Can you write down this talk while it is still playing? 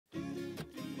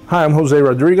Hi, I'm Jose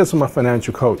Rodriguez. I'm a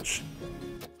financial coach.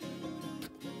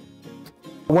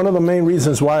 One of the main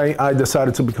reasons why I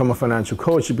decided to become a financial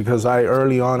coach is because I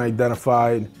early on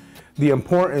identified the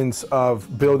importance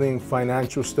of building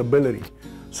financial stability.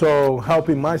 So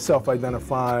helping myself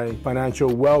identify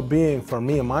financial well-being for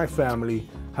me and my family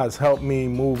has helped me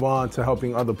move on to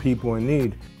helping other people in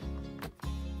need.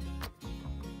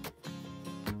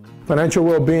 Financial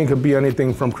well-being could be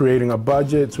anything from creating a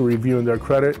budget to reviewing their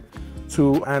credit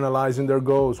to analyzing their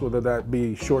goals, whether that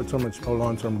be short-term or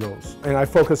long-term goals. And I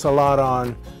focus a lot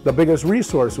on the biggest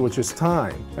resource, which is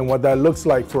time, and what that looks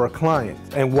like for a client,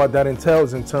 and what that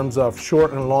entails in terms of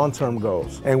short and long-term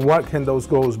goals, and what can those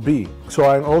goals be. So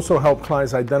I also help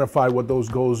clients identify what those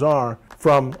goals are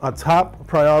from a top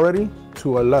priority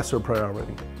to a lesser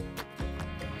priority.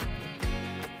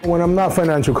 When I'm not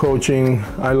financial coaching,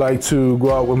 I like to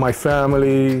go out with my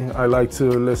family. I like to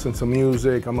listen to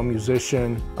music. I'm a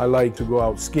musician. I like to go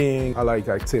out skiing. I like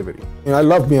activity. And I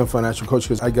love being a financial coach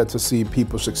because I get to see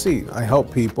people succeed. I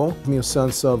help people, give me a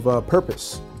sense of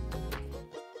purpose.